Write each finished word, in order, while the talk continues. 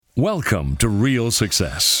Welcome to Real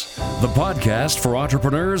Success, the podcast for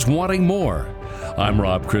entrepreneurs wanting more. I'm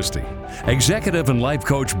Rob Christie. Executive and life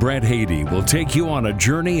coach Brent Haedy will take you on a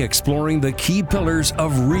journey exploring the key pillars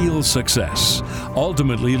of real success,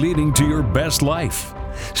 ultimately leading to your best life.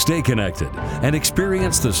 Stay connected and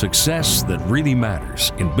experience the success that really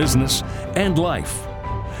matters in business and life.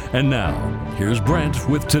 And now, here's Brent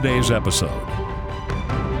with today's episode.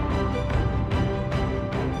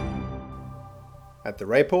 At the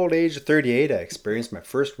ripe old age of 38, I experienced my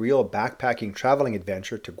first real backpacking traveling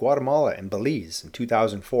adventure to Guatemala and Belize in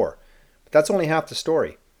 2004. But that's only half the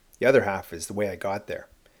story. The other half is the way I got there.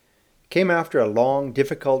 It came after a long,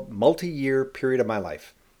 difficult, multi-year period of my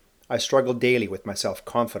life. I struggled daily with my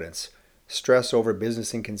self-confidence, stress over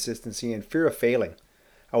business inconsistency, and fear of failing.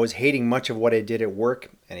 I was hating much of what I did at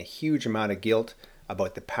work and a huge amount of guilt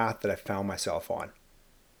about the path that I found myself on.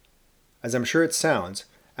 As I'm sure it sounds,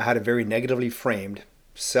 I had a very negatively framed,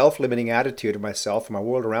 self-limiting attitude of myself and my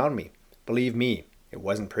world around me. Believe me, it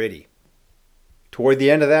wasn't pretty. Toward the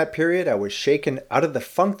end of that period, I was shaken out of the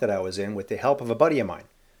funk that I was in with the help of a buddy of mine.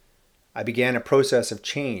 I began a process of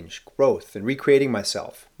change, growth, and recreating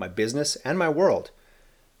myself, my business, and my world.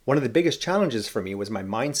 One of the biggest challenges for me was my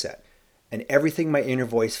mindset, and everything my inner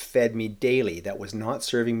voice fed me daily that was not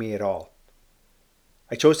serving me at all.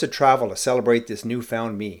 I chose to travel to celebrate this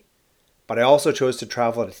newfound me. But I also chose to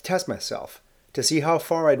travel to test myself, to see how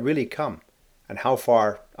far I'd really come, and how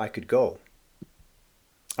far I could go.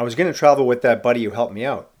 I was going to travel with that buddy who helped me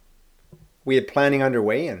out. We had planning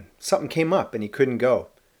underway and something came up and he couldn't go.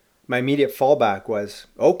 My immediate fallback was,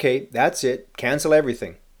 okay, that's it, cancel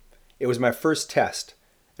everything. It was my first test,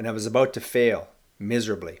 and I was about to fail,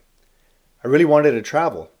 miserably. I really wanted to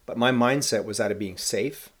travel, but my mindset was that of being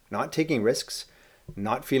safe, not taking risks,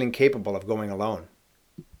 not feeling capable of going alone.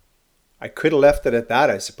 I could have left it at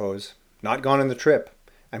that, I suppose, not gone on the trip,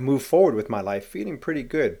 and moved forward with my life feeling pretty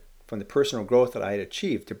good from the personal growth that I had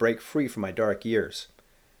achieved to break free from my dark years.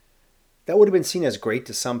 That would have been seen as great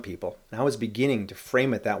to some people, and I was beginning to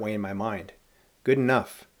frame it that way in my mind. Good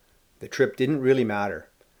enough. The trip didn't really matter.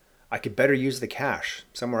 I could better use the cash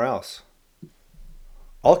somewhere else.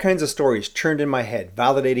 All kinds of stories churned in my head,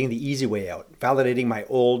 validating the easy way out, validating my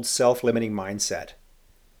old self-limiting mindset.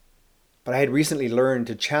 But I had recently learned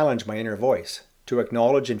to challenge my inner voice, to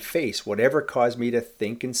acknowledge and face whatever caused me to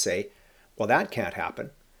think and say, well, that can't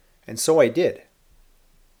happen. And so I did.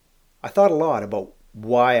 I thought a lot about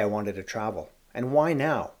why I wanted to travel, and why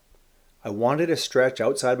now. I wanted to stretch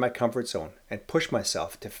outside my comfort zone and push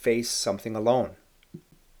myself to face something alone.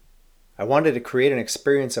 I wanted to create an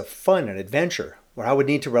experience of fun and adventure, where I would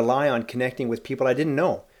need to rely on connecting with people I didn't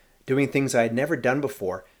know, doing things I had never done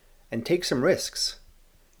before, and take some risks.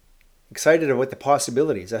 Excited about the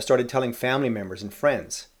possibilities, I started telling family members and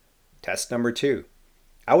friends. Test number 2.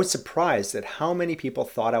 I was surprised at how many people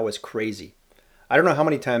thought I was crazy. I don't know how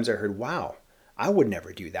many times I heard, wow, I would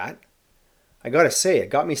never do that. I gotta say, it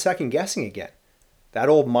got me second guessing again. That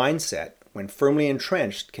old mindset, when firmly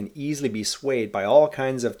entrenched, can easily be swayed by all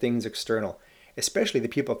kinds of things external, especially the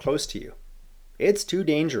people close to you. It's too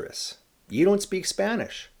dangerous. You don't speak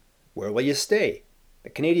Spanish. Where will you stay? The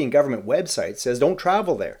Canadian government website says don't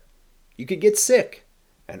travel there. You could get sick,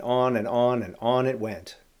 and on and on and on it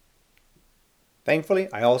went. Thankfully,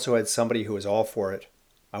 I also had somebody who was all for it.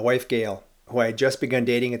 My wife, Gail, who I had just begun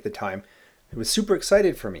dating at the time, who was super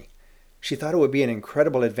excited for me. She thought it would be an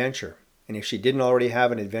incredible adventure, and if she didn't already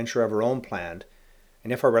have an adventure of her own planned,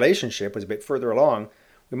 and if our relationship was a bit further along,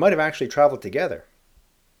 we might have actually traveled together.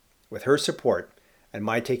 With her support, and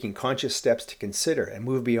my taking conscious steps to consider and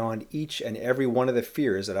move beyond each and every one of the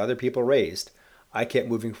fears that other people raised, I kept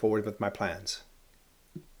moving forward with my plans.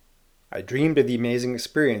 I dreamed of the amazing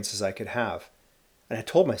experiences I could have, and I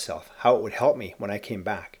told myself how it would help me when I came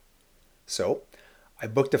back. So, I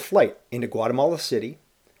booked a flight into Guatemala City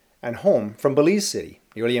and home from Belize City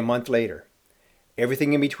nearly a month later.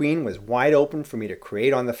 Everything in between was wide open for me to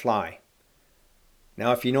create on the fly.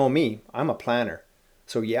 Now, if you know me, I'm a planner.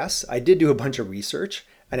 So yes, I did do a bunch of research,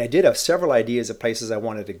 and I did have several ideas of places I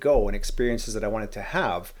wanted to go and experiences that I wanted to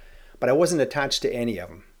have, but I wasn't attached to any of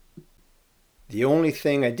them. The only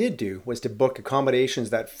thing I did do was to book accommodations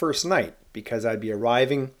that first night because I'd be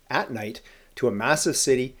arriving at night to a massive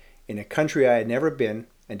city in a country I had never been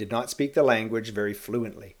and did not speak the language very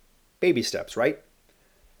fluently. Baby steps, right?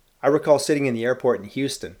 I recall sitting in the airport in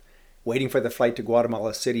Houston, waiting for the flight to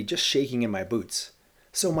Guatemala City, just shaking in my boots.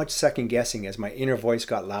 So much second guessing as my inner voice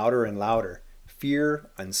got louder and louder. Fear,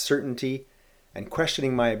 uncertainty, and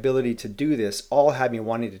questioning my ability to do this all had me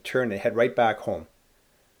wanting to turn and head right back home.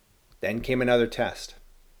 Then came another test.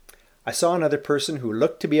 I saw another person who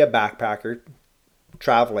looked to be a backpacker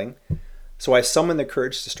traveling, so I summoned the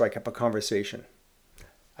courage to strike up a conversation.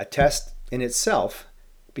 A test in itself,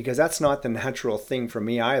 because that's not the natural thing for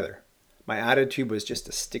me either. My attitude was just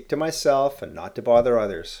to stick to myself and not to bother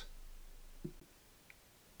others.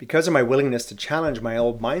 Because of my willingness to challenge my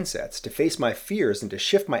old mindsets, to face my fears, and to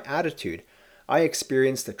shift my attitude, I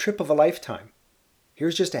experienced the trip of a lifetime.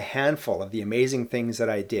 Here's just a handful of the amazing things that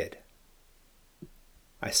I did.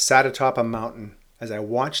 I sat atop a mountain as I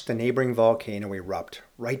watched the neighboring volcano erupt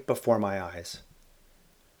right before my eyes.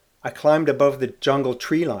 I climbed above the jungle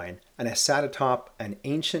tree line and I sat atop an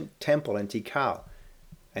ancient temple in Tikal,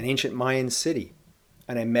 an ancient Mayan city,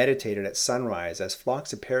 and I meditated at sunrise as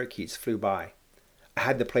flocks of parakeets flew by. I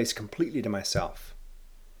had the place completely to myself.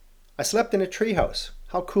 I slept in a treehouse.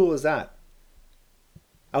 How cool is that?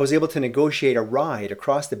 I was able to negotiate a ride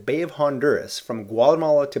across the Bay of Honduras from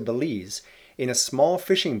Guatemala to Belize in a small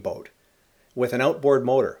fishing boat with an outboard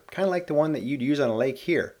motor, kind of like the one that you'd use on a lake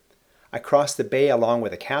here. I crossed the bay along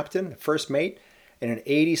with a captain, a first mate, and an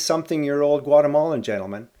 80-something-year-old Guatemalan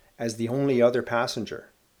gentleman as the only other passenger.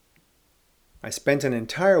 I spent an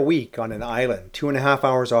entire week on an island 2.5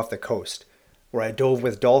 hours off the coast, where I dove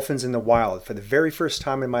with dolphins in the wild for the very first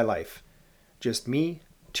time in my life. Just me,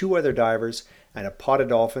 2 other divers, and a pod of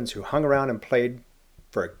dolphins who hung around and played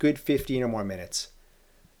for a good 15 or more minutes.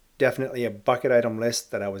 Definitely a bucket item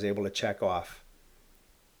list that I was able to check off.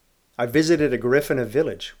 I visited a Garifuna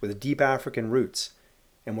village with deep African roots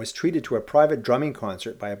and was treated to a private drumming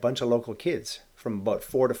concert by a bunch of local kids from about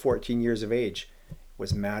 4 to 14 years of age. It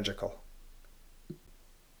was magical.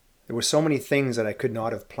 There were so many things that I could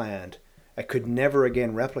not have planned. I could never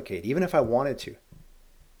again replicate, even if I wanted to.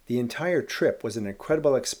 The entire trip was an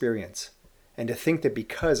incredible experience, and to think that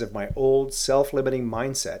because of my old self-limiting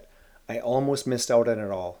mindset, I almost missed out on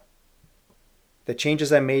it all. The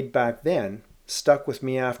changes I made back then stuck with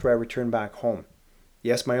me after I returned back home.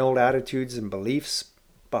 Yes, my old attitudes and beliefs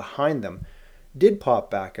behind them did pop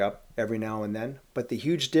back up every now and then, but the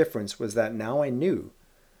huge difference was that now I knew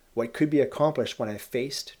what could be accomplished when I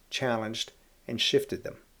faced, challenged, and shifted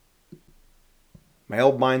them. My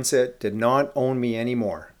old mindset did not own me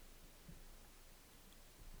anymore.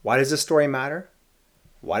 Why does this story matter?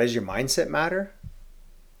 Why does your mindset matter?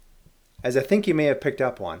 As I think you may have picked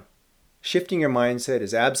up on, shifting your mindset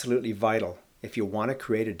is absolutely vital if you want to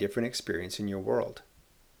create a different experience in your world.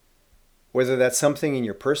 Whether that's something in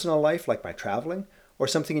your personal life, like my traveling, or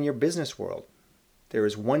something in your business world, there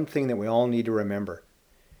is one thing that we all need to remember.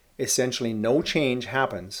 Essentially, no change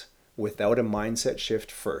happens without a mindset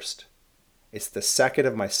shift first. It's the second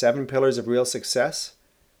of my 7 pillars of real success,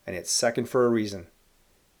 and it's second for a reason.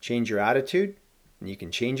 Change your attitude, and you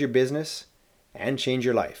can change your business and change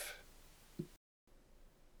your life.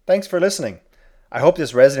 Thanks for listening. I hope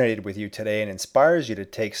this resonated with you today and inspires you to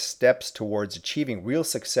take steps towards achieving real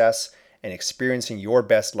success and experiencing your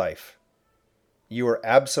best life. You are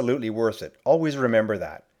absolutely worth it. Always remember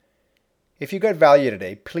that. If you got value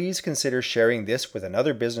today, please consider sharing this with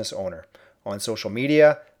another business owner on social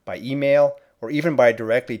media, by email, or even by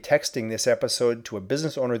directly texting this episode to a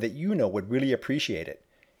business owner that you know would really appreciate it.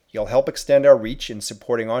 You'll help extend our reach in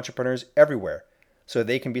supporting entrepreneurs everywhere so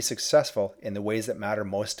they can be successful in the ways that matter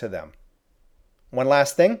most to them. One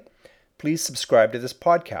last thing, please subscribe to this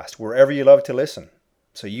podcast wherever you love to listen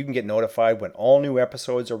so you can get notified when all new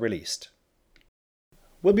episodes are released.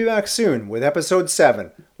 We'll be back soon with episode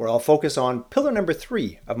 7, where I'll focus on pillar number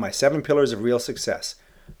 3 of my 7 pillars of real success,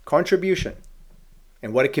 contribution,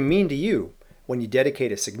 and what it can mean to you when you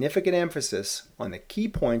dedicate a significant emphasis on the key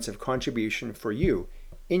points of contribution for you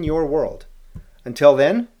in your world. Until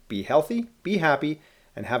then, be healthy, be happy,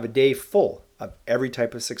 and have a day full of every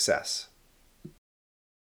type of success.